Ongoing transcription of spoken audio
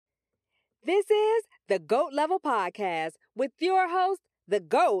This is the GOAT Level Podcast with your host, the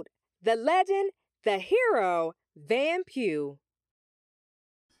GOAT, the legend, the hero, Van Pugh.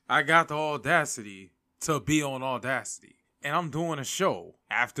 I got the audacity to be on Audacity. And I'm doing a show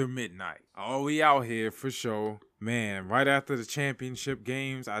after midnight. Oh, we out here for show. Man, right after the championship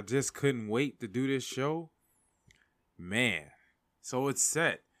games, I just couldn't wait to do this show. Man, so it's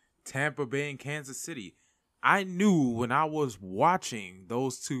set. Tampa Bay and Kansas City. I knew when I was watching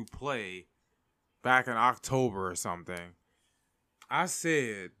those two play back in October or something, I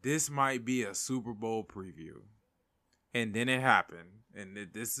said this might be a Super Bowl preview. And then it happened. And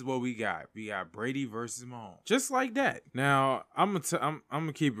this is what we got. We got Brady versus Mahomes. Just like that. Now, I'm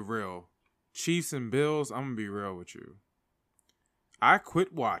gonna keep it real. Chiefs and Bills, I'm gonna be real with you. I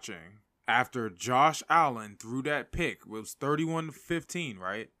quit watching after Josh Allen threw that pick. It was 31-15,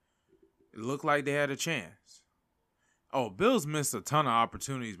 right? It looked like they had a chance. Oh, Bills missed a ton of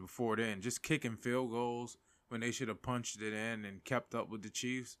opportunities before then, just kicking field goals when they should have punched it in and kept up with the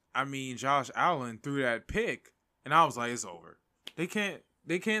Chiefs. I mean, Josh Allen threw that pick, and I was like, it's over. They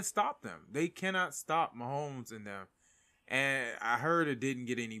can't stop them. They cannot stop Mahomes and them. And I heard it didn't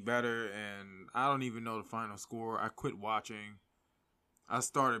get any better, and I don't even know the final score. I quit watching. I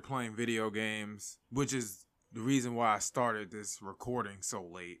started playing video games, which is the reason why I started this recording so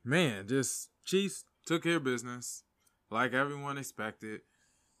late. Man, just Chiefs took care of business like everyone expected.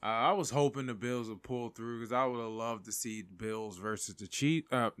 I was hoping the Bills would pull through because I would have loved to see the Bills versus the Chiefs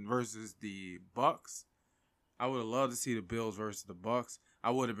versus the Bucks. I would have loved to see the Bills versus the Bucks.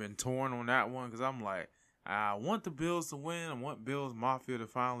 I would have been torn on that one because I'm like, I want the Bills to win. I want Bills Mafia to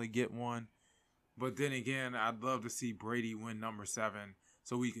finally get one. But then again, I'd love to see Brady win number 7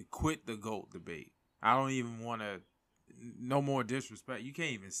 so we could quit the GOAT debate. I don't even want to, no more disrespect. You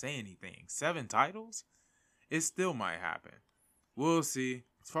can't even say anything. 7 titles? It still might happen. We'll see.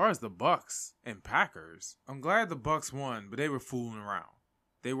 As far as the Bucks and Packers, I'm glad the Bucks won, but they were fooling around.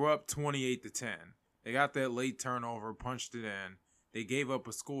 They were up 28-10. They got that late turnover, punched it in. They gave up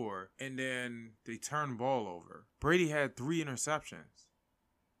a score, and then they turned the ball over. Brady had 3 interceptions.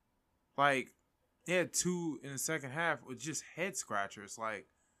 Like, he had 2 in the second half with just head scratchers. Like,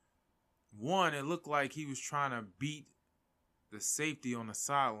 one, it looked like he was trying to beat the safety on the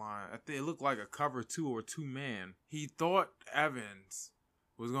sideline. I think it looked like a cover 2 or 2-man. He thought Evans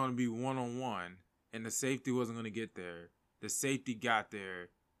was going to be one-on-one, and the safety wasn't going to get there. The safety got there,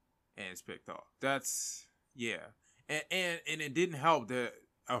 and it's picked off. That's, yeah. And it didn't help that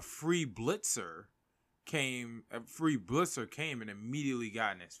a free blitzer came and immediately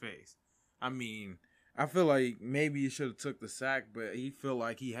got in his face. I mean, I feel like maybe he should have took the sack, but he felt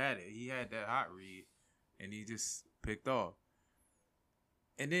like he had it. He had that hot read, and he just picked off.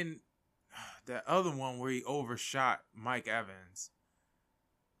 And then that other one where he overshot Mike Evans,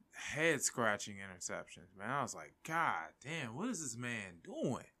 head-scratching interceptions, man. I was like, God damn, what is this man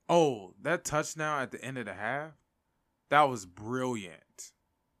doing? Oh, that touchdown at the end of the half, that was brilliant.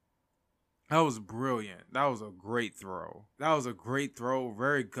 That was brilliant. That was a great throw.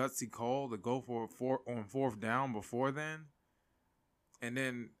 Very gutsy call to go for on 4th down before then. And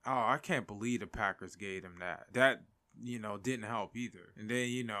then, I can't believe the Packers gave him that. That, didn't help either. And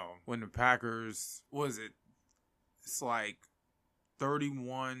then, when the Packers, it's like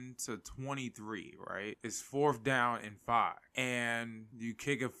 31-23, right? It's 4th down and 5. And you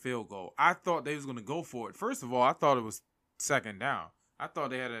kick a field goal. I thought they was going to go for it. First of all, I thought it was 2nd down. I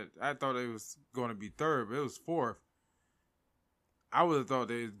thought it was going to be 3rd, but it was 4th. I would have thought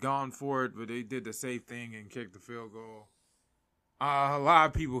they had gone for it, but they did the safe thing and kicked the field goal. A lot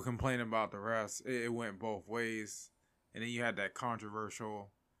of people complaining about the refs. It went both ways. And then you had that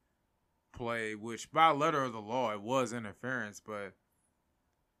controversial play, which by letter of the law, it was interference, but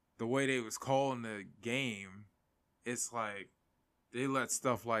the way they was calling the game, it's like they let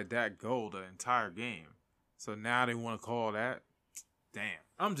stuff like that go the entire game. So now they want to call that? Damn.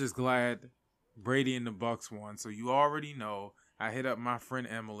 I'm just glad Brady and the Bucks won. So you already know, I hit up my friend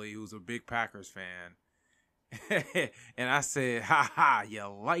Emily, who's a big Packers fan. And I said, you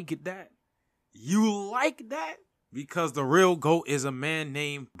like that? You like that? Because the real GOAT is a man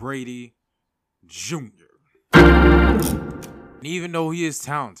named Brady Jr. And even though he is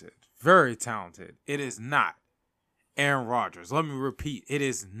talented, very talented, it is not Aaron Rodgers. Let me repeat, it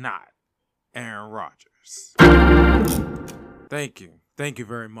is not Aaron Rodgers. Thank you. Thank you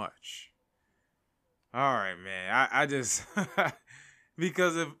very much. All right, man. I just...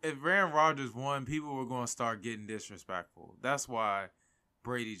 because if Aaron Rodgers won, people were going to start getting disrespectful. That's why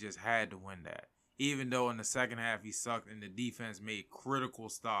Brady just had to win that. Even though in the second half he sucked and the defense made critical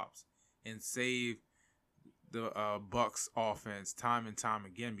stops and saved the Bucks offense time and time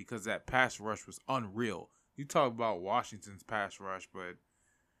again because that pass rush was unreal. You talk about Washington's pass rush, but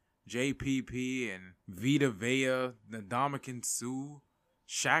JPP and Vita Vea, Ndamukong Suh,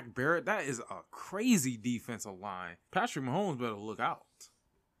 Shaq Barrett, that is a crazy defensive line. Patrick Mahomes better look out.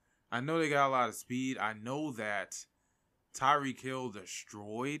 I know they got a lot of speed. I know that Tyreek Hill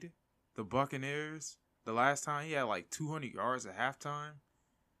destroyed the Buccaneers the last time. He had like 200 yards at halftime.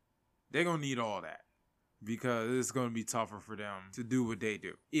 They're going to need all that because it's going to be tougher for them to do what they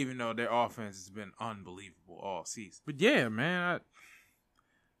do, even though their offense has been unbelievable all season. But yeah, man,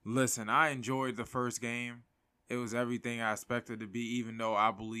 listen, I enjoyed the first game. It was everything I expected to be, even though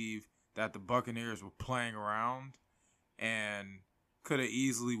I believe that the Buccaneers were playing around and could have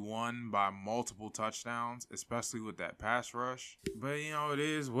easily won by multiple touchdowns, especially with that pass rush. But, you know, it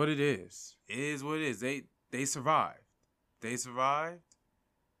is what it is. It is what it is. They survived. They survived,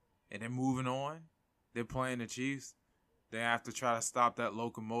 and they're moving on. They're playing the Chiefs. They have to try to stop that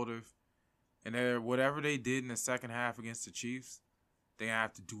locomotive. And whatever they did in the second half against the Chiefs, they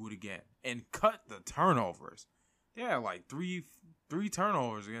have to do it again and cut the turnovers. They had like three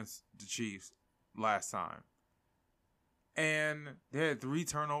turnovers against the Chiefs last time. And they had 3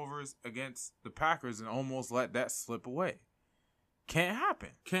 turnovers against the Packers and almost let that slip away. Can't happen.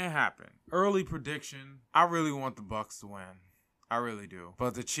 Can't happen. Early prediction, I really want the Bucs to win. I really do.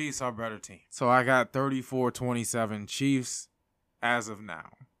 But the Chiefs are a better team. So I got 34-27 Chiefs as of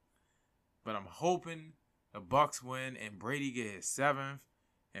now. But I'm hoping the Bucs win and Brady get his 7th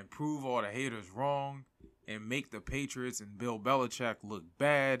and prove all the haters wrong and make the Patriots and Bill Belichick look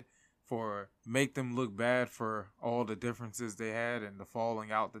bad make them look bad for all the differences they had and the falling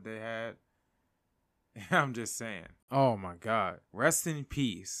out that they had. I'm just saying. Oh my God. Rest in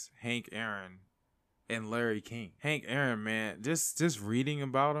peace, Hank Aaron and Larry King. Hank Aaron, man, just reading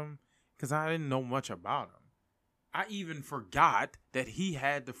about him, because I didn't know much about him. I even forgot that he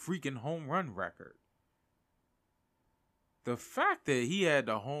had the freaking home run record. The fact that he had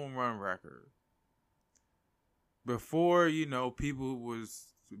the home run record before, you know, people was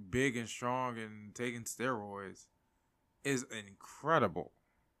big and strong and taking steroids is incredible.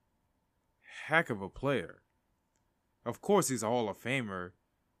 Heck of a player. Of course, he's a Hall of Famer.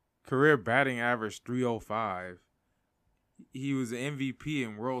 Career batting average 305. He was an MVP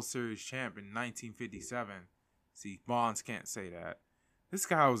and World Series champ in 1957. See, Bonds can't say that. This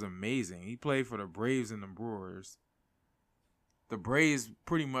guy was amazing. He played for the Braves and the Brewers. The Braves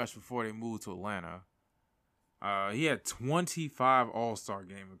pretty much before they moved to Atlanta. He had 25 All-Star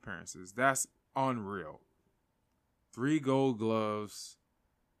game appearances. That's unreal. 3 Gold Gloves,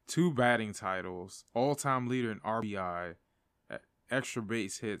 2 batting titles, all-time leader in RBI, extra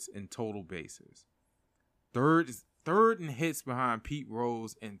base hits, and total bases. Third in hits behind Pete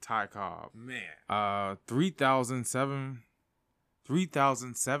Rose and Ty Cobb. Man.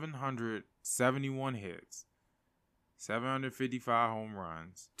 3,771 hits. 755 home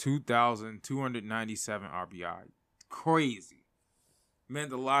runs, 2,297 RBI. Crazy.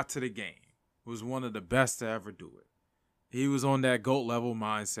 Meant a lot to the game. Was one of the best to ever do it. He was on that GOAT level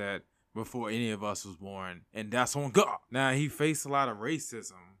mindset before any of us was born, and that's on God. Now, he faced a lot of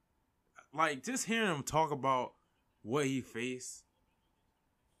racism. Like, just hearing him talk about what he faced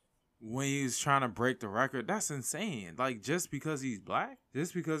when he was trying to break the record, that's insane. Like, just because he's black?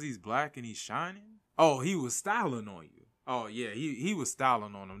 Just because he's black and he's shining? Oh, he was styling on you. Oh yeah, he was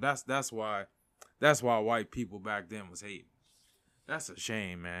styling on him. That's why white people back then was hating. That's a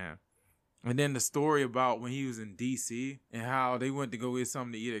shame, man. And then the story about when he was in D.C. and how they went to go get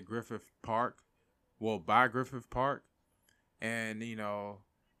something to eat at Griffith Park. Well, by Griffith Park. And, you know,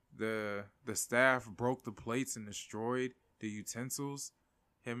 the staff broke the plates and destroyed the utensils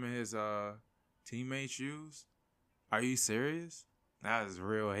him and his teammates used. Are you serious? That is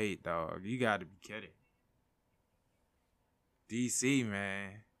real hate, dog. You got to be kidding. DC,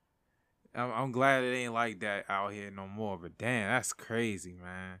 man. I'm glad it ain't like that out here no more. But damn, that's crazy,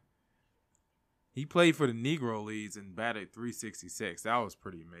 man. He played for the Negro Leagues and batted .366. That was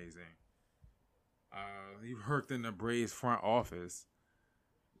pretty amazing. He worked in the Braves front office.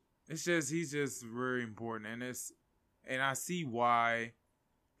 He's just very important, and I see why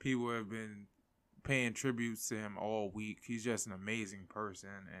people have been paying tributes to him all week. He's just an amazing person,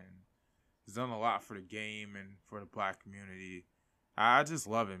 and he's done a lot for the game and for the black community. I just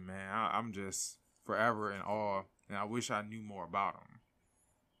love him, man. I'm just forever in awe, and I wish I knew more about him.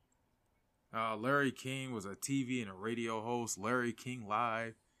 Larry King was a TV and a radio host. Larry King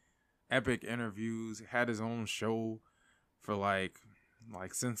Live, epic interviews, had his own show for like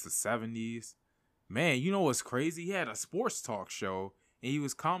since the 70s. Man, you know what's crazy? He had a sports talk show, and he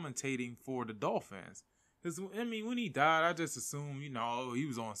was commentating for the Dolphins. Because, I mean, when he died, I just assumed, he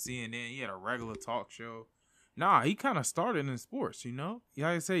was on CNN. He had a regular talk show. Nah, he kind of started in sports, Yeah, like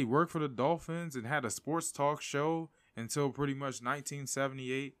I say, he worked for the Dolphins and had a sports talk show until pretty much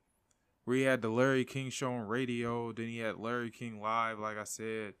 1978, where he had the Larry King Show on radio. Then he had Larry King Live, like I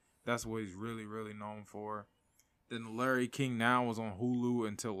said. That's what he's really, really known for. Then Larry King Now was on Hulu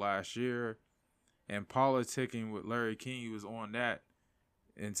until last year. And Politicking with Larry King, he was on that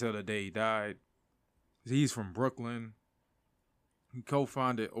until the day he died. He's from Brooklyn. He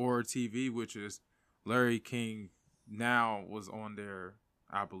co-founded Aura TV, which is Larry King Now was on there,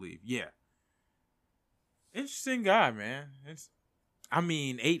 I believe. Yeah. Interesting guy, man.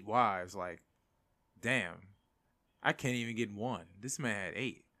 8 wives. Like, damn. I can't even get one. This man had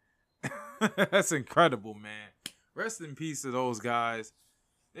 8. That's incredible, man. Rest in peace to those guys.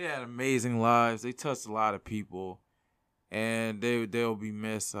 They had amazing lives. They touched a lot of people. And they'll be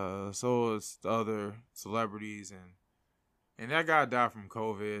missed. So is the other celebrities. And that guy died from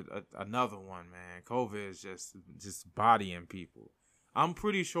COVID. Another one, man. COVID is just bodying people. I'm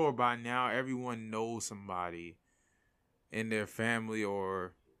pretty sure by now everyone knows somebody in their family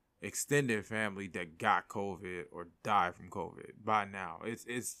or extended family that got COVID or died from COVID by now.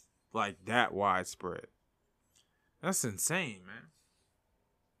 It's like that widespread. That's insane, man.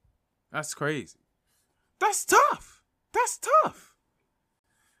 That's crazy. That's tough. That's tough.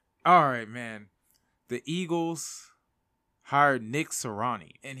 All right, man. The Eagles hired Nick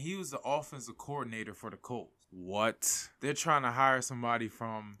Sirianni, and he was the offensive coordinator for the Colts. What? They're trying to hire somebody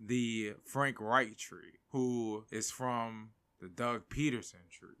from the Frank Wright tree, who is from the Doug Peterson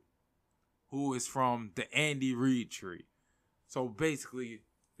tree, who is from the Andy Reid tree. So basically,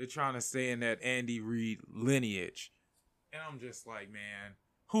 they're trying to stay in that Andy Reid lineage. And I'm just like, man,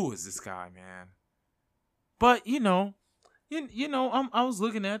 who is this guy, man? But, I was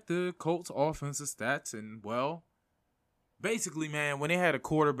looking at the Colts offensive stats, and, well, basically, man, when they had a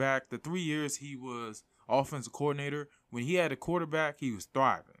quarterback, the 3 years he was offensive coordinator, when he had a quarterback, he was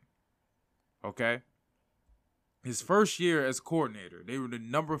thriving. Okay? His first year as coordinator, they were the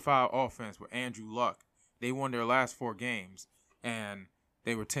number 5 offense with Andrew Luck. They won their last 4 games, and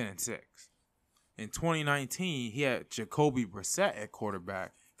they were 10-6. In 2019, he had Jacoby Brissett at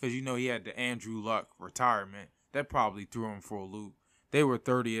quarterback because, he had the Andrew Luck retirement. That probably threw him for a loop. They were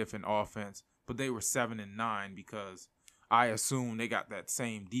 30th in offense, but they were 7-9 because I assume they got that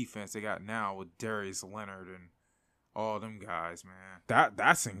same defense they got now with Darius Leonard and all them guys, man.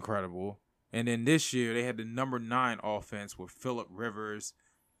 That's incredible. And then this year, they had the number 9 offense with Phillip Rivers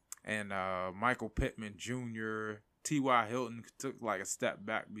and Michael Pittman Jr. T.Y. Hilton took like a step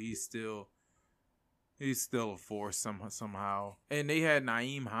back, but he's still a force somehow. And they had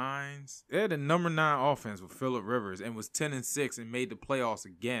Nyheim Hines. They had the number 9 offense with Phillip Rivers and was 10-6 and made the playoffs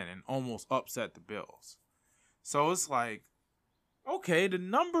again and almost upset the Bills. So it's like, okay, the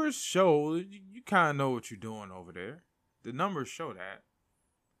numbers show you kind of know what you're doing over there. The numbers show that.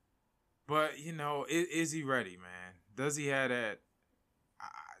 But, is he ready, man? Does he have that?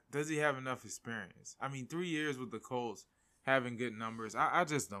 Does he have enough experience? 3 years with the Colts, having good numbers. I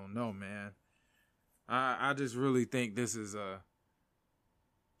just don't know, man. I just really think this is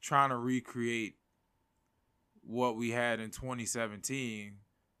trying to recreate what we had in 2017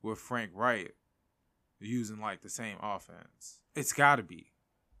 with Frank Wright using like the same offense. It's got to be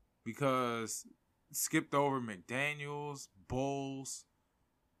because skipped over McDaniels, Bowles,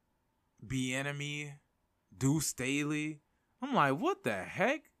 Bieniemy, Deuce Staley. I'm like, what the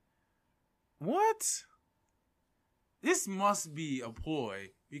heck? What? This must be a ploy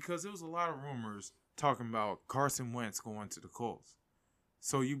because there was a lot of rumors talking about Carson Wentz going to the Colts.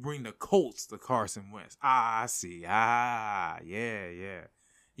 So you bring the Colts to Carson Wentz. I see. Yeah.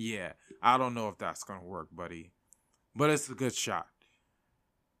 I don't know if that's going to work, buddy. But it's a good shot.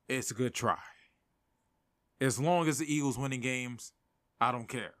 It's a good try. As long as the Eagles winning games, I don't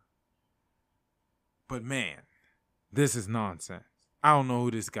care. But man, this is nonsense. I don't know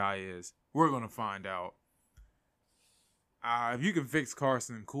who this guy is. We're going to find out. If you can fix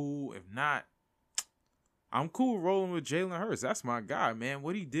Carson, cool. If not, I'm cool rolling with Jalen Hurts. That's my guy, man.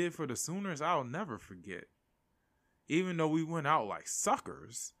 What he did for the Sooners, I'll never forget. Even though we went out like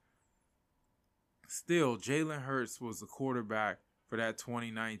suckers, still, Jalen Hurts was the quarterback for that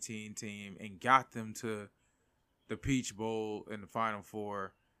 2019 team and got them to the Peach Bowl in the Final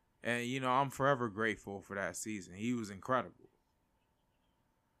Four. And, I'm forever grateful for that season. He was incredible.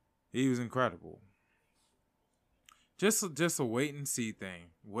 Just a wait and see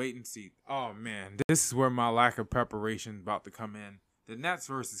thing. Wait and see. Oh, man. This is where my lack of preparation is about to come in. The Nets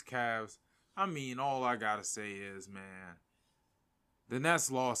versus Cavs. All I got to say is, man, the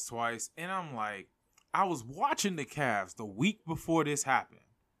Nets lost twice. And I'm like, I was watching the Cavs the week before this happened.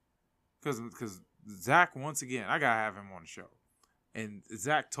 Because Zach, once again, I got to have him on the show. And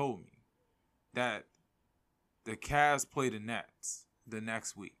Zach told me that the Cavs play the Nets the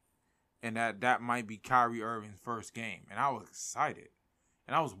next week. And that might be Kyrie Irving's first game. And I was excited.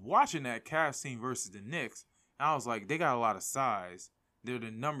 And I was watching that Cavs team versus the Knicks. And I was like, they got a lot of size. They're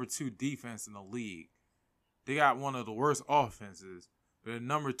the number 2 defense in the league. They got one of the worst offenses. They're the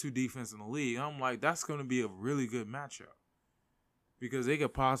number 2 defense in the league. And I'm like, that's going to be a really good matchup. Because they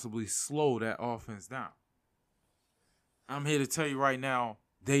could possibly slow that offense down. I'm here to tell you right now,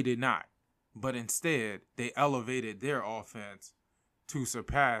 they did not. But instead, they elevated their offense to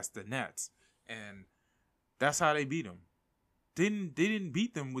surpass the Nets. And that's how they beat them. They didn't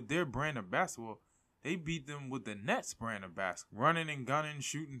beat them with their brand of basketball. They beat them with the Nets brand of basketball. Running and gunning,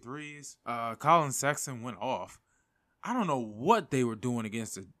 shooting threes. Colin Sexton went off. I don't know what they were doing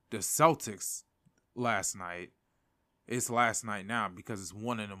against the Celtics last night. It's last night now because it's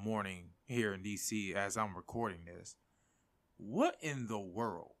 1 a.m. here in D.C. as I'm recording this. What in the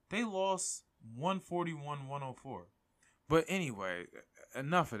world? They lost 141-104. But anyway,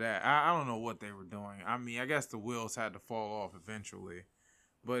 enough of that. I don't know what they were doing. I mean, I guess the wheels had to fall off eventually.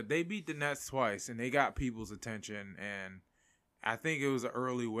 But they beat the Nets twice, and they got people's attention. And I think it was an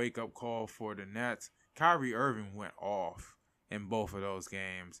early wake-up call for the Nets. Kyrie Irving went off in both of those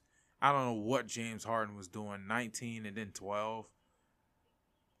games. I don't know what James Harden was doing, 19 and then 12.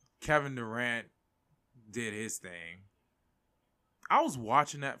 Kevin Durant did his thing. I was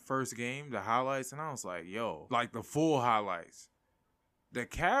watching that first game, the highlights, and I was like, yo, like the full highlights. The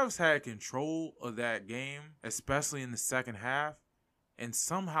Cavs had control of that game, especially in the second half, and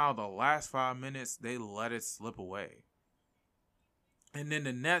somehow the last 5 minutes, they let it slip away. And then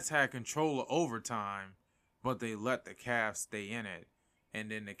the Nets had control of overtime, but they let the Cavs stay in it. And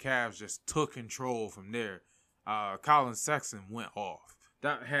then the Cavs just took control from there. Colin Sexton went off.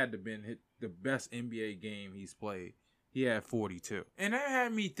 That had to have been the best NBA game he's played. He had 42. And that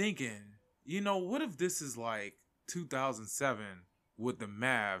had me thinking, what if this is like 2007 with the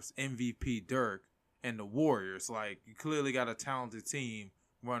Mavs, MVP Dirk, and the Warriors? Like, you clearly got a talented team,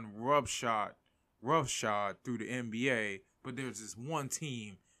 run roughshod through the NBA, but there's this one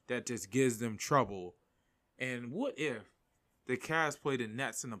team that just gives them trouble. And what if the Cavs play the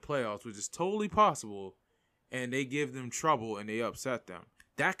Nets in the playoffs, which is totally possible, and they give them trouble and they upset them?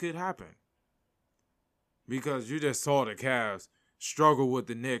 That could happen. Because you just saw the Cavs struggle with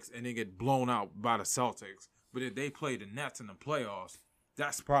the Knicks and then get blown out by the Celtics. But if they play the Nets in the playoffs,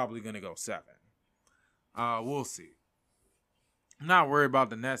 that's probably going to go 7. We'll see. I'm not worried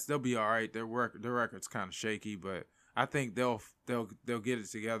about the Nets. They'll be all right. Their record's kind of shaky, but I think they'll get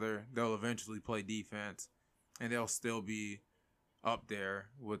it together. They'll eventually play defense, and they'll still be up there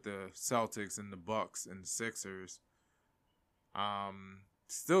with the Celtics and the Bucks and the Sixers.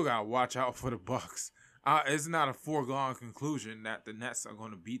 Still got to watch out for the Bucks. It's not a foregone conclusion that the Nets are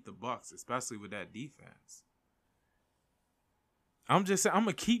going to beat the Bucks, especially with that defense. I'm going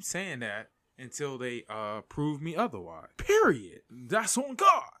to keep saying that until they prove me otherwise. Period. That's on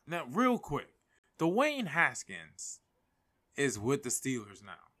God. Now, real quick, Dwayne Haskins is with the Steelers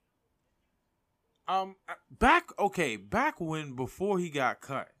now. Back when, before he got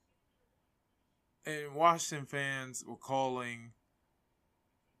cut, and Washington fans were calling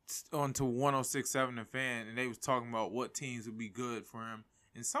onto 106.7 The Fan, and they was talking about what teams would be good for him.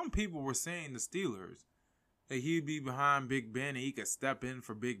 And some people were saying the Steelers, that he'd be behind Big Ben and he could step in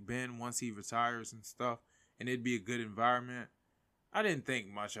for Big Ben once he retires and stuff, and it'd be a good environment. I didn't think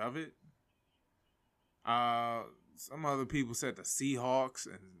much of it. Some other people said the Seahawks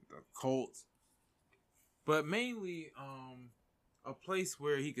and the Colts. But mainly a place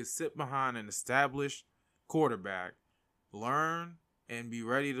where he could sit behind an established quarterback, learn, and be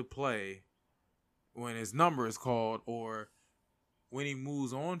ready to play when his number is called, or when he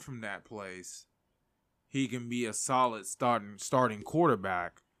moves on from that place, he can be a solid starting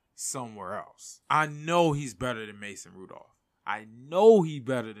quarterback somewhere else. I know he's better than Mason Rudolph. I know he's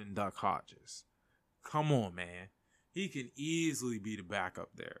better than Duck Hodges. Come on, man. He can easily be the backup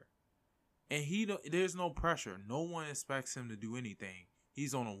there. And there's no pressure. No one expects him to do anything.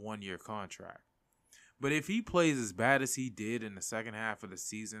 He's on a 1-year contract. But if he plays as bad as he did in the second half of the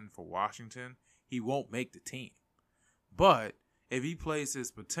season for Washington, he won't make the team. But if he plays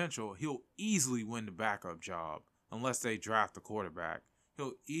his potential, he'll easily win the backup job unless they draft a quarterback.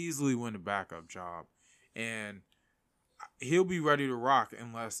 He'll easily win the backup job. And he'll be ready to rock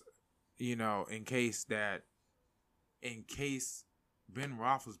unless, in case Ben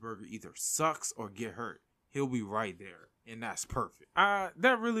Roethlisberger either sucks or get hurt. He'll be right there. and that's perfect.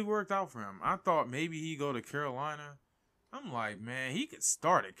 That really worked out for him. I thought maybe he'd go to Carolina. I'm like, man, he could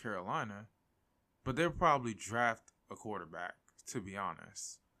start at Carolina, but they'll probably draft a quarterback, to be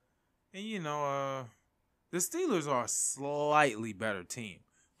honest. And, the Steelers are a slightly better team,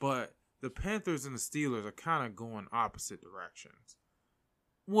 but the Panthers and the Steelers are kind of going opposite directions.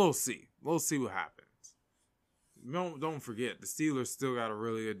 We'll see. We'll see what happens. Don't forget, the Steelers still got a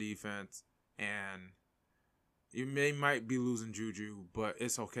really good defense, and they might be losing Juju, but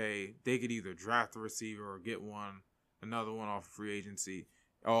it's okay. They could either draft a receiver or get another one off of free agency.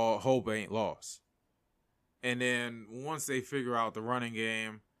 All hope ain't lost. And then once they figure out the running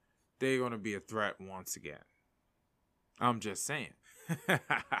game, they're going to be a threat once again. I'm just saying.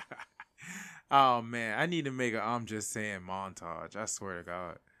 Oh, man. I need to make a I'm just saying montage. I swear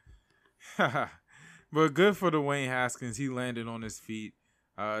to God. But good for Dwayne Haskins. He landed on his feet.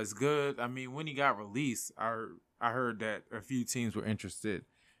 It's good. I mean, when he got released, I heard that a few teams were interested.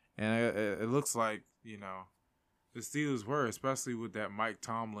 And it looks like, the Steelers were, especially with that Mike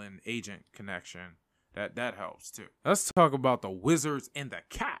Tomlin agent connection. That helps too. Let's talk about the Wizards and the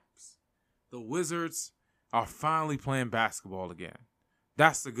Caps. The Wizards are finally playing basketball again.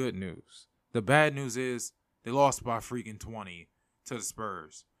 That's the good news. The bad news is they lost by freaking 20 to the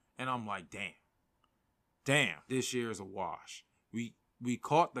Spurs. And I'm like, damn, this year is a wash. We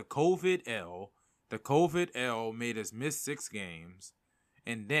caught the COVID L. The COVID L made us miss 6 games.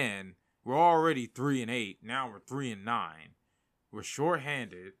 And then we're already 3-8. Now we're 3-9. We're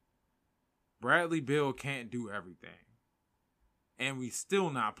shorthanded. Bradley Beal can't do everything. And we still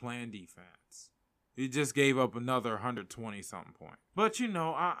not playing defense. He just gave up another 120-something point. But,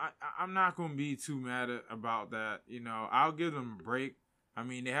 I'm not going to be too mad about that. I'll give them a break. I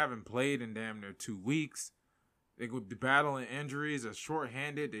mean, they haven't played in damn near 2 weeks. They could be battling injuries. They're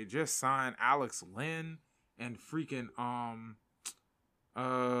shorthanded. They just signed Alex Len and freaking,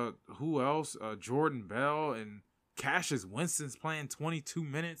 who else? Jordan Bell and Cassius Winston's playing 22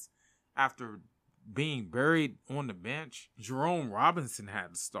 minutes. After being buried on the bench. Jerome Robinson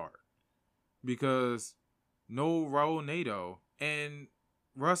had to start because no Raul Nato, and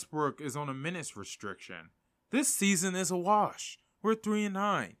Westbrook is on a minutes restriction. This season is a wash. We're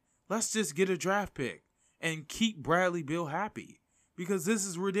 3-9. Let's just get a draft pick and keep Bradley Beal happy because this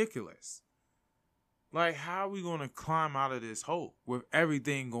is ridiculous. Like, how are we going to climb out of this hole with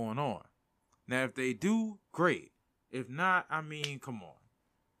everything going on? Now, if they do, great. If not, come on.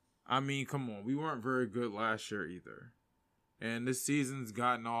 We weren't very good last year either. And this season's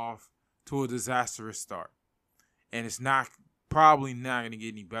gotten off to a disastrous start. And it's probably not going to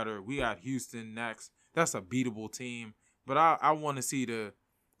get any better. We got Houston next. That's a beatable team. But I want to see the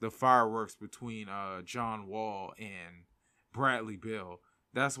fireworks between John Wall and Bradley Beal.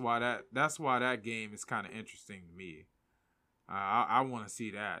 That's why that game is kind of interesting to me. I want to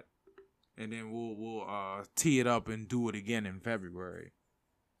see that. And then we'll tee it up and do it again in February.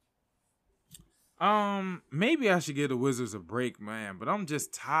 Maybe I should give the Wizards a break, man, but I'm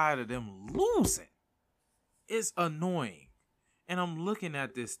just tired of them losing. It's annoying. And I'm looking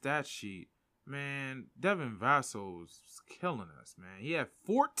at this stat sheet. Man, Devin Vassell's killing us, man. He had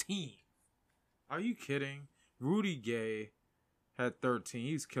 14. Are you kidding? Rudy Gay had 13.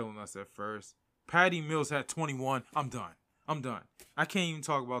 He was killing us at first. Patty Mills had 21. I'm done. I can't even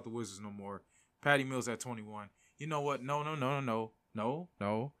talk about the Wizards no more. Patty Mills had 21. You know what?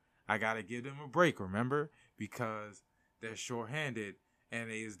 No. I got to give them a break, remember? Because they're shorthanded and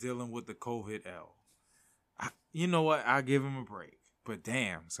they is dealing with the COVID L. You know what? I'll give them a break. But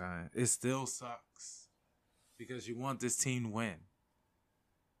damn, son, it still sucks. Because you want this team to win.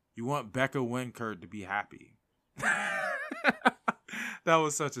 You want Becca Winkert to be happy. That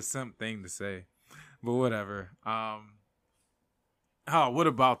was such a simp thing to say. But whatever. What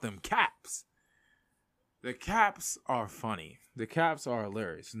about them Caps? The Caps are funny. The Caps are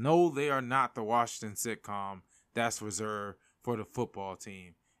hilarious. No, they are not the Washington sitcom that's reserved for the football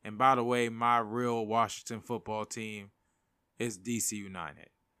team. And by the way, my real Washington football team is DC United.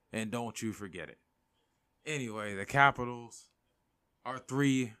 And don't you forget it. Anyway, the Capitals are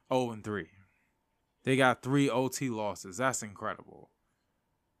 3-0-3. They got 3 OT losses. That's incredible.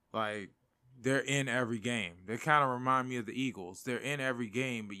 Like, they're in every game. They kind of remind me of the Eagles. They're in every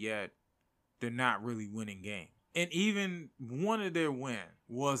game, but yet they're not really winning games. And even one of their wins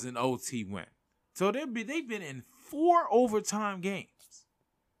was an OT win. So they've been in 4 overtime games.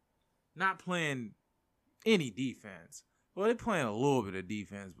 Not playing any defense. Well, they're playing a little bit of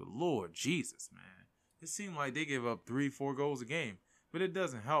defense, but Lord Jesus, man. It seemed like they give up 3-4 goals a game. But it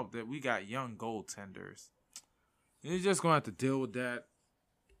doesn't help that we got young goaltenders. You're just going to have to deal with that.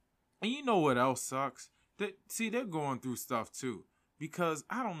 And you know what else sucks? They're going through stuff too. Because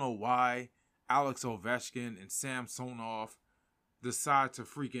I don't know why Alex Ovechkin and Samsonov decide to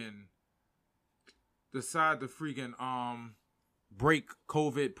freaking break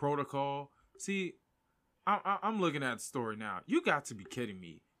COVID protocol. See, I'm looking at the story now. You got to be kidding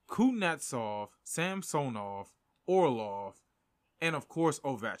me. Kuznetsov, Samsonov, Orlov, and of course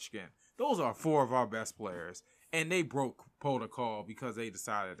Ovechkin. Those are 4 of our best players. And they broke protocol because they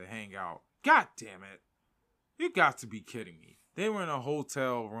decided to hang out. God damn it. You got to be kidding me. They were in a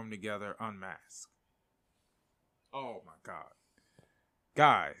hotel room together unmasked. Oh my God.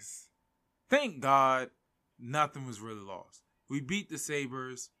 Guys, thank God nothing was really lost. We beat the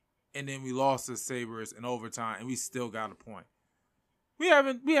Sabres, and then we lost the Sabres in overtime, and we still got a point. We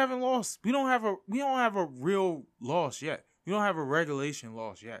haven't lost. We don't have a real loss yet. We don't have a regulation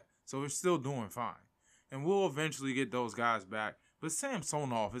loss yet. So we're still doing fine. And we'll eventually get those guys back. But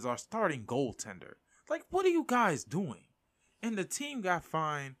Samsonov is our starting goaltender. Like, what are you guys doing? And the team got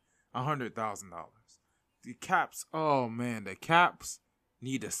fined $100,000. The Caps, oh man, the Caps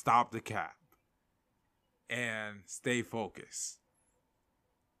need to stop the cap and stay focused.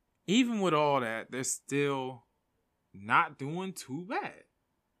 Even with all that, they're still not doing too bad.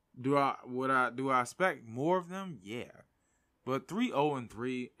 Do I expect more of them? Yeah. But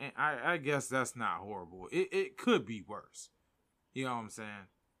 3-0-3, and I guess that's not horrible. It could be worse. You know what I'm saying?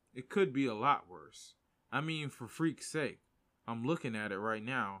 It could be a lot worse. I mean, for freak's sake, I'm looking at it right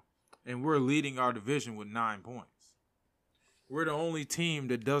now, and we're leading our division with 9 points. We're the only team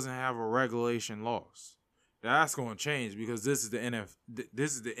that doesn't have a regulation loss. That's going to change because this is the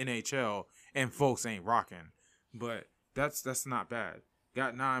NHL, and folks ain't rocking. But that's not bad.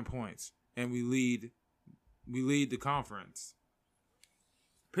 Got 9 points, and we lead the conference.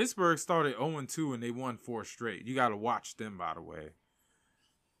 Pittsburgh started 0-2 and they won 4 straight. You got to watch them, by the way.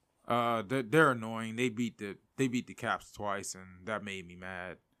 They're annoying. They beat the Caps twice, and that made me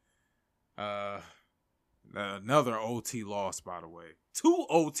mad. Another OT loss, by the way. 2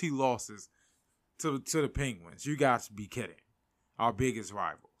 OT losses to the Penguins. You got to be kidding. Our biggest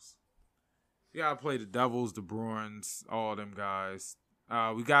rivals. You got to play the Devils, the Bruins, all them guys.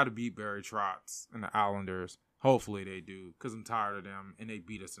 We got to beat Barry Trotz and the Islanders. Hopefully they do, because I'm tired of them, and they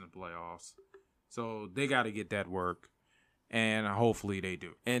beat us in the playoffs. So they got to get that work, and hopefully they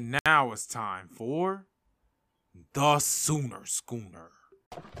do. And now it's time for the Sooner Schooner.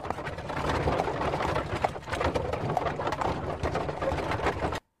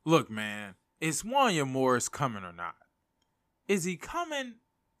 Look, man, is Wanya Morris coming or not? Is he coming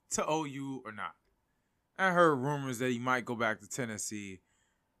to OU or not? I heard rumors that he might go back to Tennessee.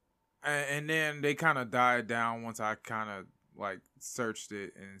 And then they kind of died down once I kind of like searched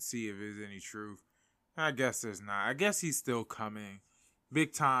it and see if there's any truth. I guess there's not. I guess he's still coming.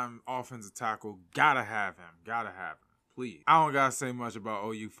 Big time offensive tackle. Gotta have him. Please. I don't gotta say much about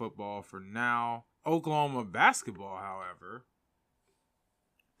OU football for now. Oklahoma basketball, however,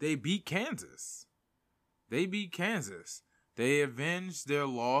 they beat Kansas. They avenged their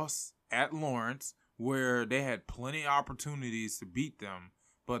loss at Lawrence, where they had plenty of opportunities to beat them,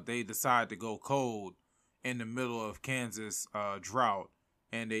 but they decided to go cold in the middle of Kansas drought,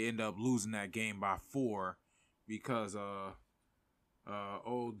 and they end up losing that game by 4 because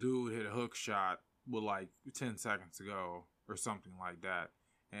old dude hit a hook shot with like 10 seconds to go or something like that.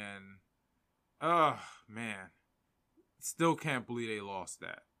 And, man, still can't believe they lost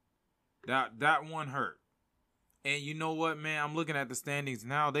that. That one hurt. And you know what, man? I'm looking at the standings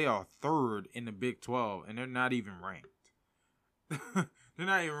now. They are 3rd in the Big 12, and they're not even ranked. They're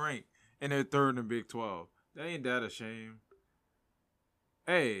not even ranked, and they're 3rd in the Big 12. That ain't that a shame.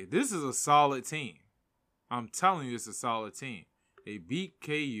 Hey, this is a solid team. I'm telling you, it's a solid team. They beat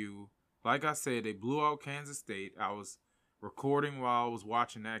KU. Like I said, they blew out Kansas State. I was recording while I was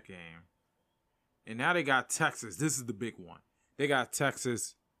watching that game. And now they got Texas. This is the big one. They got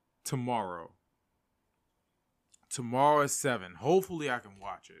Texas tomorrow. Tomorrow at 7. Hopefully I can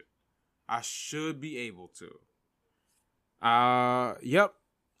watch it. I should be able to. Yep.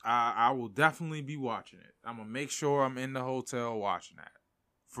 I will definitely be watching it. I'm going to make sure I'm in the hotel watching that.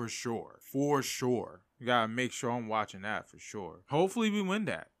 For sure. You got to make sure I'm watching that for sure. Hopefully we win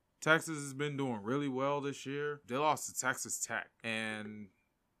that. Texas has been doing really well this year. They lost to Texas Tech. And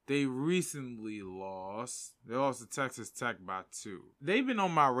they recently lost. They lost to Texas Tech by 2. They've been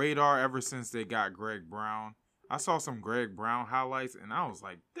on my radar ever since they got Greg Brown. I saw some Greg Brown highlights, and I was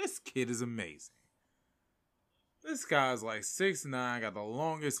like, this kid is amazing. This guy's like 6'9", got the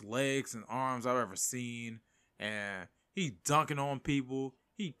longest legs and arms I've ever seen, and he dunking on people.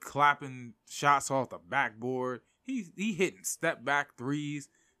 He clapping shots off the backboard. He hitting step back threes.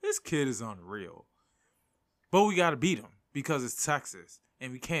 This kid is unreal. But we got to beat them because it's Texas,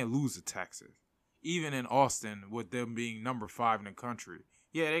 and we can't lose to Texas. Even in Austin, with them being number 5 in the country.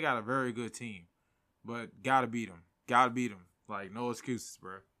 Yeah, they got a very good team, but got to beat them. Got to beat them. Like, no excuses,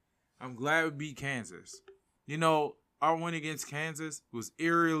 bro. I'm glad we beat Kansas. You know, our win against Kansas was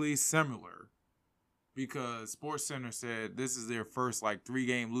eerily similar because SportsCenter said this is their first,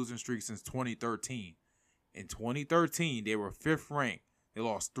 3-game losing streak since 2013. In 2013, they were 5th ranked. They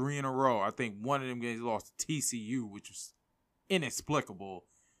lost 3 in a row. I think one of them games they lost to TCU, which was inexplicable.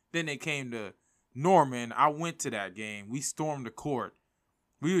 Then they came to Norman. I went to that game. We stormed the court.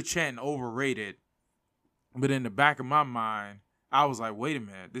 We were chanting overrated. But in the back of my mind, I was like, wait a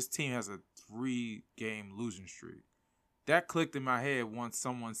minute. This team has a 3-game losing streak. That clicked in my head once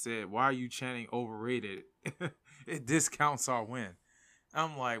someone said, why are you chanting overrated? It discounts our win.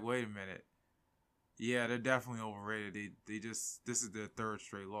 I'm like, wait a minute. Yeah, they're definitely overrated. This is their 3rd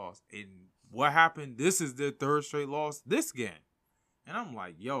straight loss. And what happened? This is their 3rd straight loss this game. And I'm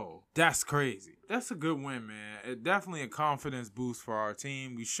like, yo, that's crazy. That's a good win, man. It definitely a confidence boost for our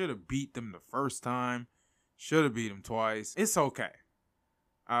team. We should have beat them the first time. Should have beat them twice. It's okay.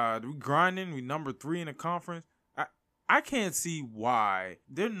 We grinding. We number 3 in the conference. I can't see why.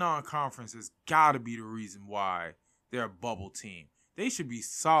 Their non-conference has got to be the reason why they're a bubble team. They should be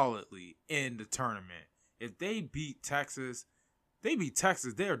solidly in the tournament. If they beat Texas,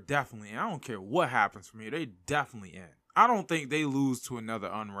 they're definitely in. I don't care what happens from here. They're definitely in. I don't think they lose to another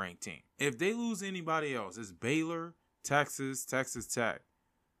unranked team. If they lose anybody else, it's Baylor, Texas, Texas Tech.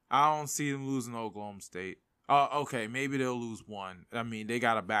 I don't see them losing to Oklahoma State. Okay, maybe they'll lose one. I mean, they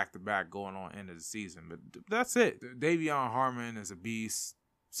got a back-to-back going on end of the season, but that's it. Davion Harmon is a beast.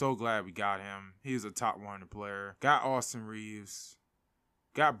 So glad we got him. He's a top 100 player. Got Austin Reeves.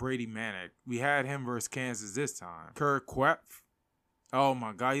 Got Brady Manick. We had him versus Kansas this time. Kirk Quepf. Oh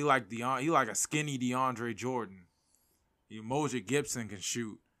my God, he like a skinny DeAndre Jordan. Umoja Gibson can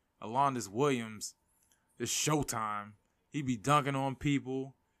shoot. Alondes Williams. It's showtime. He be dunking on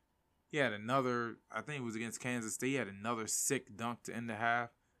people. He had another, I think it was against Kansas State. He had another sick dunk to end the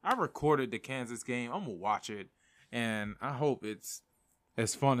half. I recorded the Kansas game. I'm going to watch it. And I hope it's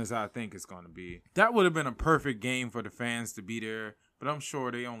as fun as I think it's going to be. That would have been a perfect game for the fans to be there. But I'm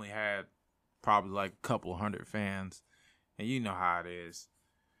sure they only had probably a couple hundred fans. And you know how it is.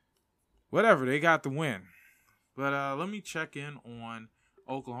 Whatever, they got the win. But let me check in on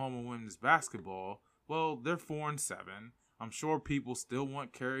Oklahoma women's basketball. Well, they're 4-7. I'm sure people still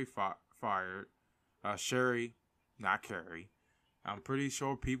want Carrie fired. Sherry, not Carrie. I'm pretty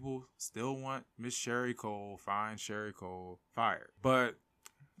sure people still want Miss Sherry Cole, Sherry Cole fired. But,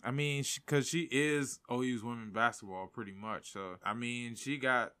 I mean, because she is OU's women's basketball pretty much. So, I mean,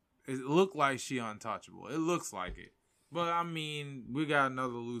 it looked like she untouchable. It looks like it. But, I mean, we got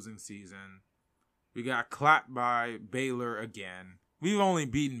another losing season. We got clapped by Baylor again. We've only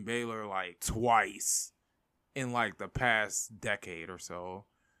beaten Baylor twice in the past decade or so.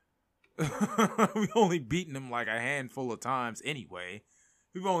 We've only beaten them a handful of times anyway.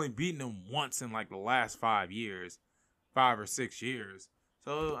 We've only beaten them once in the last 5 years. 5 or 6 years.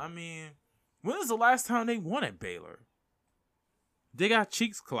 So, I mean, when was the last time they won at Baylor? They got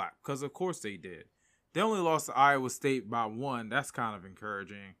cheeks clapped, because of course they did. They only lost to Iowa State by 1. That's kind of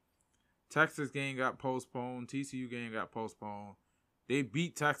encouraging. Texas game got postponed. TCU game got postponed. They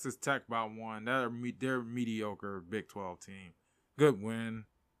beat Texas Tech by 1. They're a mediocre Big 12 team. Good win.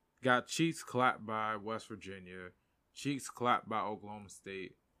 Got cheeks clapped by West Virginia. Cheeks clapped by Oklahoma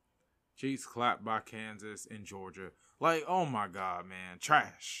State. Cheeks clapped by Kansas and Georgia. Oh my God, man.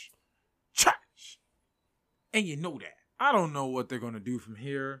 Trash. Trash. And you know that. I don't know what they're going to do from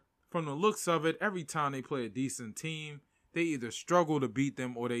here. From the looks of it, every time they play a decent team, they either struggle to beat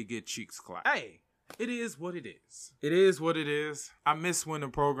them or they get cheeks clapped. Hey, it is what it is. It is what it is. I miss when the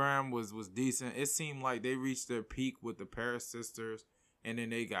program was decent. It seemed like they reached their peak with the Paris sisters, and then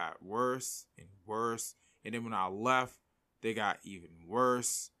they got worse and worse. And then when I left, they got even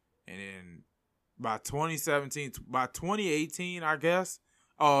worse. And then by 2018, I guess,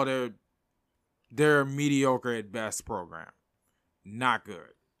 they're a mediocre at best program. Not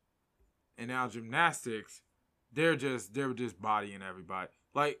good. And now gymnastics, they're just bodying everybody.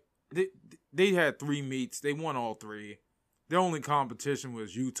 They had 3 meets. They won all 3. Their only competition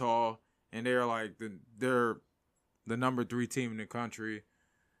was Utah, and they're they're the number 3 team in the country.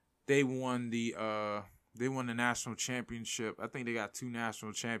 They won the national championship. I think they got 2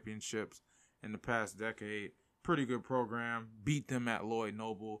 national championships in the past decade. Pretty good program. Beat them at Lloyd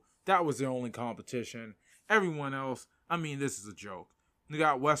Noble. That was their only competition. Everyone else, I mean, this is a joke. They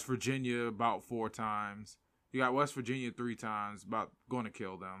got West Virginia about 4 times. You got West Virginia 3 times, about going to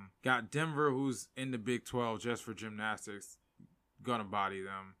kill them. Got Denver, who's in the Big 12 just for gymnastics, gonna body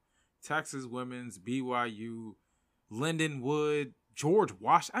them. Texas women's, BYU, Lindenwood, George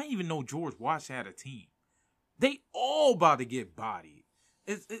Washington. I didn't even know George Washington had a team. They all about to get bodied.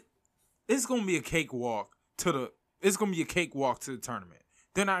 It's gonna be a cakewalk to the tournament.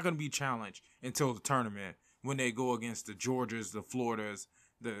 They're not gonna be challenged until the tournament when they go against the Georgias, the Floridas,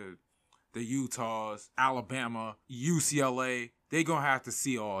 the Utahs, Alabama, UCLA. They're going to have to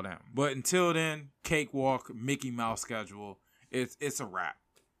see all them. But until then, cakewalk, Mickey Mouse schedule, it's a wrap.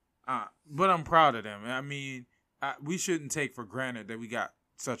 But I'm proud of them. I mean, we shouldn't take for granted that we got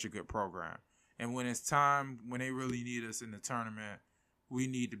such a good program. And when it's time, when they really need us in the tournament, we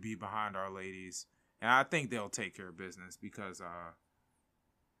need to be behind our ladies. And I think they'll take care of business because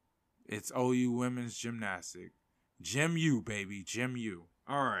it's OU women's gymnastic. Gym U, baby. Gym U.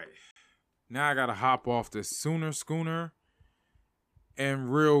 All right. Now I got to hop off this Sooner Schooner.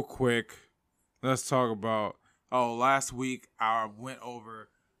 And real quick, let's talk about, last week I went over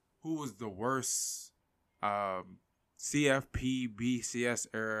who was the worst CFP BCS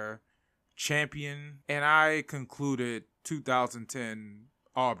era champion. And I concluded 2010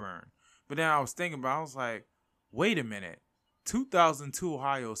 Auburn. But then I was thinking about it, I was like, wait a minute. 2002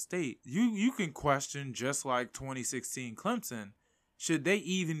 Ohio State, you can question, just like 2016 Clemson, should they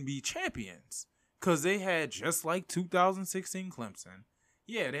even be champions? Because they had, just like 2016 Clemson,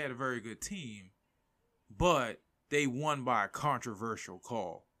 yeah, they had a very good team, but they won by a controversial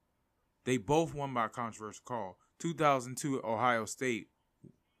call. They both won by a controversial call. 2002 Ohio State,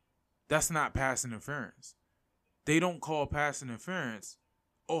 that's not pass interference. They don't call pass interference.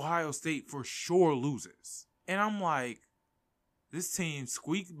 Ohio State for sure loses. And I'm like, this team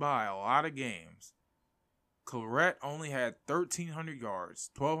squeaked by a lot of games. Claret only had 1,300 yards,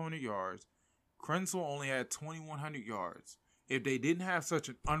 1,200 yards. Krenzel only had 2,100 yards. If they didn't have such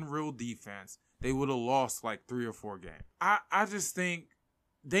an unreal defense, they would have lost like 3 or 4 games. I just think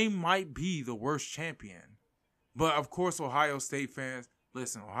they might be the worst champion. But of course, Ohio State fans,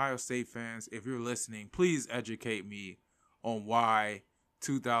 listen, Ohio State fans, if you're listening, please educate me on why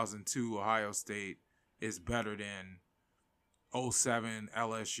 2002 Ohio State is better than 07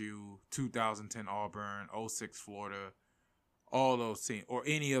 LSU, 2010 Auburn, 06 Florida, all those teams, or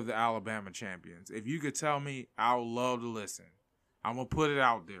any of the Alabama champions. If you could tell me, I would love to listen. I'm gonna put it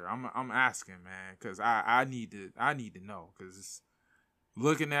out there. I'm asking, man, because I need to know. Because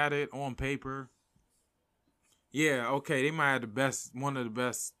looking at it on paper, yeah, okay, they might have one of the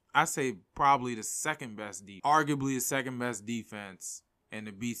best. I say probably the second best arguably the second best defense in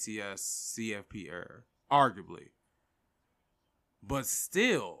the BCS CFP era, arguably. But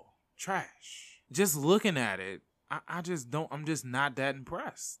still, trash. Just looking at it, I'm just not that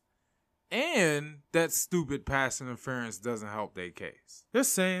impressed. And that stupid pass interference doesn't help their case.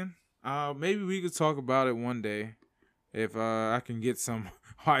 Just saying. Maybe we could talk about it one day if I can get some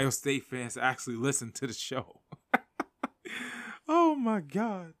Ohio State fans to actually listen to the show. Oh my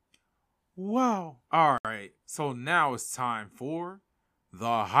God. Wow. All right. So now it's time for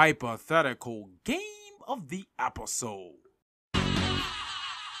the hypothetical game of the episode.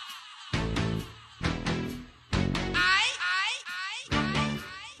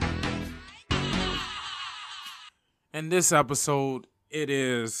 In this episode, it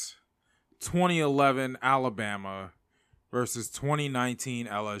is 2011 Alabama versus 2019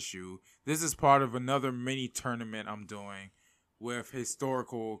 LSU. This is part of another mini tournament I'm doing with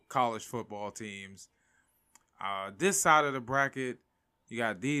historical college football teams. This side of the bracket, you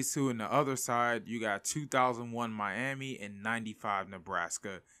got these two, and the other side, you got 2001 Miami and 95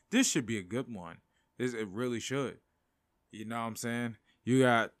 Nebraska. This should be a good one. It really should. You know what I'm saying? You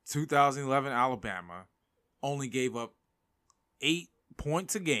got 2011 Alabama. Only gave up 8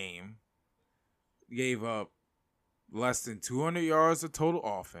 points a game, gave up less than 200 yards of total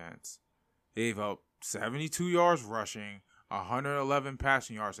offense, gave up 72 yards rushing, 111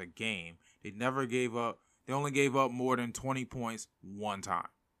 passing yards a game. They only gave up more than 20 points one time.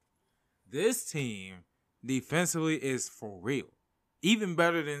 This team defensively is for real. Even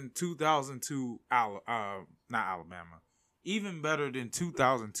better than 2002 not Alabama. Even better than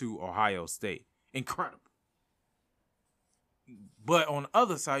 2002 Ohio State. Incredible. But on the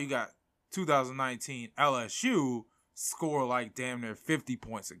other side, you got 2019 LSU score like damn near 50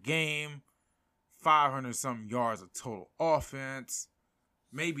 points a game, 500-something yards of total offense,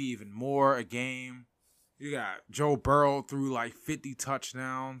 maybe even more a game. You got Joe Burrow threw like 50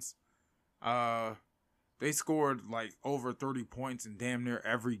 touchdowns. They scored like over 30 points in damn near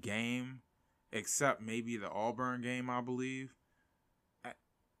every game, except maybe the Auburn game, I believe.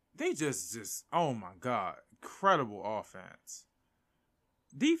 They just oh my God. incredible offense.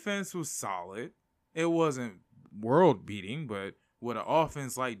 Defense was solid. It wasn't world beating, but with an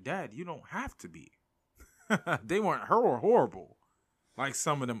offense like that, you don't have to be. They weren't horrible like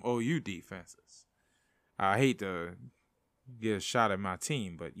some of them OU defenses. I hate to get a shot at my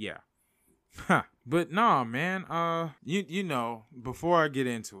team, but yeah. But nah, man. You know, before I get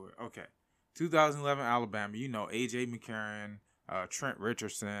into it, okay. 2011 Alabama, you know, A.J. McCarron, Trent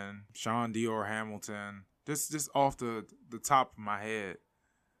Richardson, Sean Dior Hamilton. Just off the top of my head.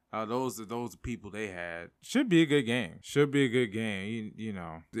 Those are people they had. Should be a good game. You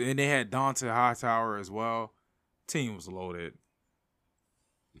know. And they had Dante Hightower as well. Team was loaded.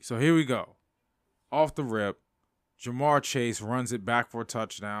 So here we go. Off the rip, Ja'Marr Chase runs it back for a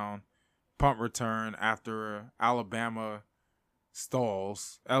touchdown. Punt return after Alabama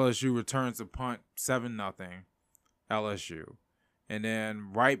stalls. LSU returns the punt 7-0. LSU. And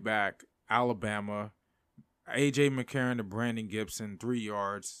then right back, Alabama. A.J. McCarron to Brandon Gibson, 3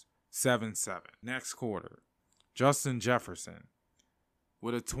 yards, 7-7. Next quarter, Justin Jefferson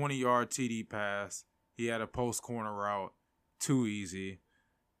with a 20-yard TD pass. He had a post corner route, too easy.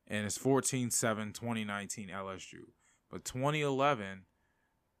 And it's 14-7, 2019 LSU. But 2011,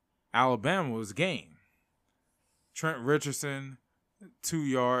 Alabama was game. Trent Richardson,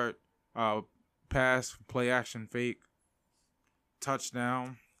 2-yard pass, play action fake,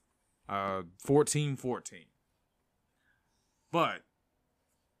 touchdown, 14-14. But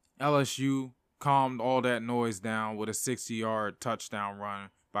LSU calmed all that noise down with a 60-yard touchdown run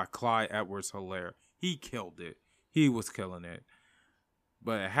by Clyde Edwards-Helaire. He killed it. He was killing it.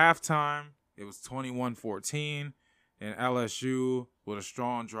 But at halftime, it was 21-14, and LSU with a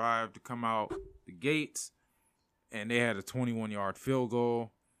strong drive to come out the gates, and they had a 21-yard field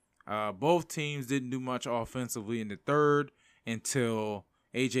goal. Both teams didn't do much offensively in the third until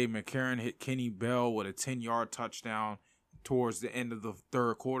A.J. McCarron hit Kenny Bell with a 10-yard touchdown towards the end of the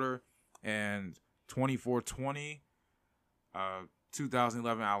third quarter, and 24-20,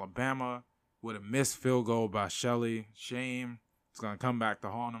 2011 Alabama with a missed field goal by Shelley. Shame. It's going to come back to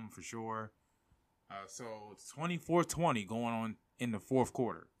haunt him for sure. So it's 24-20 going on in the fourth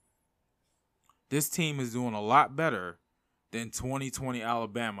quarter. This team is doing a lot better than 2020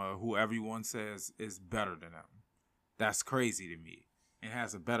 Alabama, who everyone says is better than them. That's crazy to me. And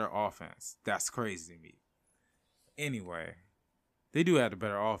has a better offense. That's crazy to me. Anyway, they do have a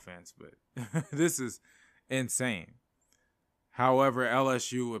better offense, but this is insane. However,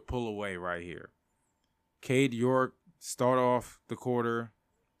 LSU would pull away right here. Cade York start off the quarter,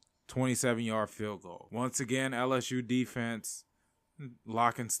 27-yard field goal. Once again, LSU defense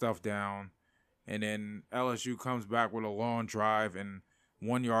locking stuff down. And then LSU comes back with a long drive and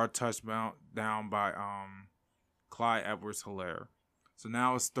 1-yard touchdown down by Clyde Edwards-Helaire. So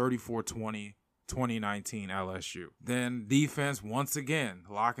now it's 34-20, 2019 LSU. Then defense once again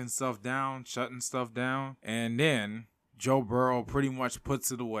locking stuff down, shutting stuff down. And then Joe Burrow pretty much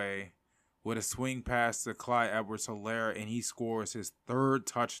puts it away with a swing pass to Clyde Edwards-Helaire, and he scores his third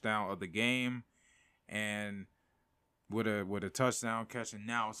touchdown of the game. And with a touchdown catch, and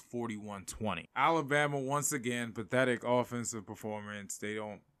now it's 41-20. Alabama, once again, pathetic offensive performance. They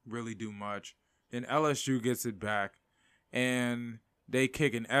don't really do much. Then LSU gets it back, and they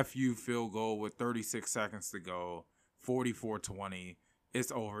kick an FU field goal with 36 seconds to go, 44-20.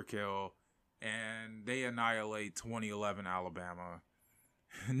 It's overkill, and they annihilate 2011 Alabama.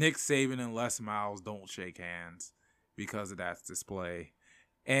 Nick Saban and Les Miles don't shake hands because of that display,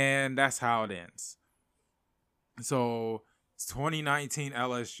 and that's how it ends. So, 2019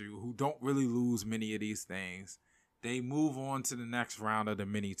 LSU, who don't really lose many of these things, they move on to the next round of the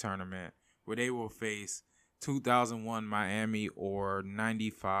mini tournament where they will face 2001 Miami or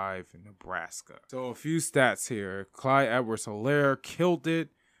 95 Nebraska. So, a few stats here. Clyde Edwards-Helaire killed it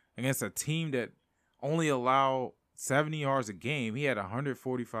against a team that only allowed 70 yards a game. He had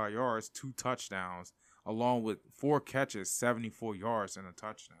 145 yards, 2 touchdowns, along with 4 catches, 74 yards, and a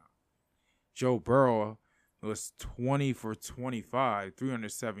touchdown. Joe Burrow was 20 for 25,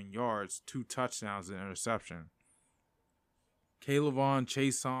 307 yards, 2 touchdowns, and an interception. K'Lavon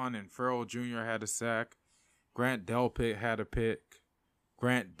Chaisson and Farrell Jr. had a sack. Grant Delpit had a pick.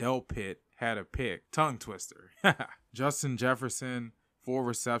 Tongue twister. Justin Jefferson, 4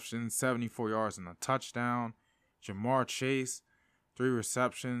 receptions, 74 yards, and a touchdown. Ja'Marr Chase, 3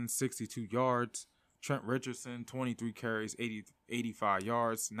 receptions, 62 yards. Trent Richardson, 23 carries, 85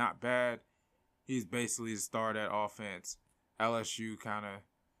 yards. Not bad. He's basically the star of that offense. LSU kind of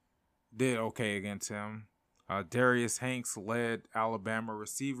did okay against him. Darius Hanks led Alabama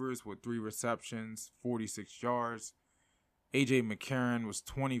receivers with 3 receptions, 46 yards. A.J. McCarron was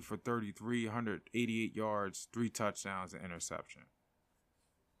 20 for 33, 188 yards, 3 touchdowns, and interception.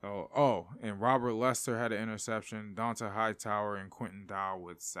 And Robert Lester had an interception, Dante Hightower and Quentin Dow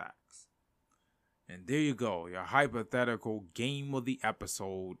with sacks. And there you go, your hypothetical game of the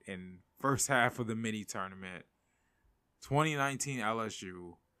episode in first half of the mini tournament. 2019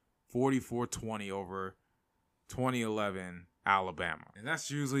 LSU, 44-20 over 2011 Alabama. And that's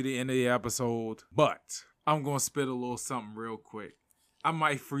usually the end of the episode, but I'm going to spit a little something real quick. I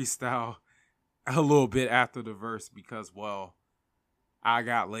might freestyle a little bit after the verse because, well, I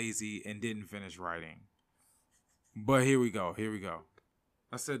got lazy and didn't finish writing. But here we go.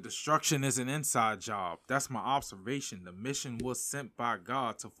 I said destruction is an inside job. That's my observation. The mission was sent by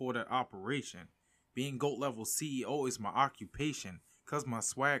God for that operation. Being GOAT level CEO is my occupation. Cause my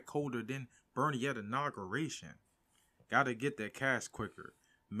swag colder than Bernie at inauguration. Gotta get that cash quicker.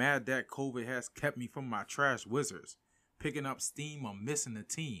 Mad that COVID has kept me from my trash wizards. Picking up steam, I'm missing the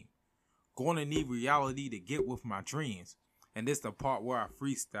team. Gonna need reality to get with my dreams. And this the part where I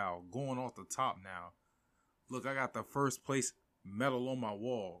freestyle, going off the top now. Look, I got the first place medal on my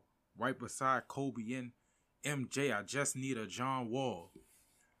wall. Right beside Kobe and MJ, I just need a John Wall.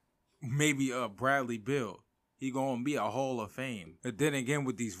 Maybe a Bradley Beal. He gonna be a Hall of Fame. But then again,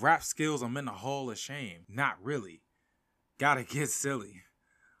 with these rap skills, I'm in the Hall of Shame. Not really. Gotta get silly.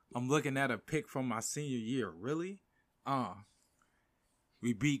 I'm looking at a pic from my senior year. Really?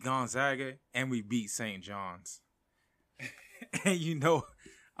 We beat Gonzaga and we beat St. John's. And you know,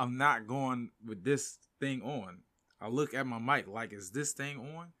 I'm not going with this thing on. I look at my mic like, is this thing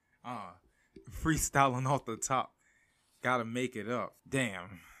on? Freestyling off the top. Gotta make it up.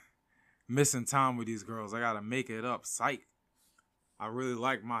 Damn. Missing time with these girls. I gotta make it up. Psych. I really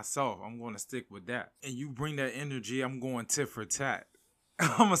like myself. I'm going to stick with that. And you bring that energy, I'm going tit for tat.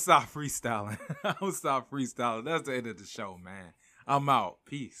 I'm going to stop freestyling. That's the end of the show, man. I'm out.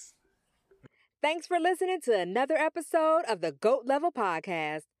 Peace. Thanks for listening to another episode of the GOAT Level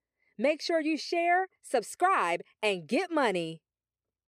Podcast. Make sure you share, subscribe, and get money.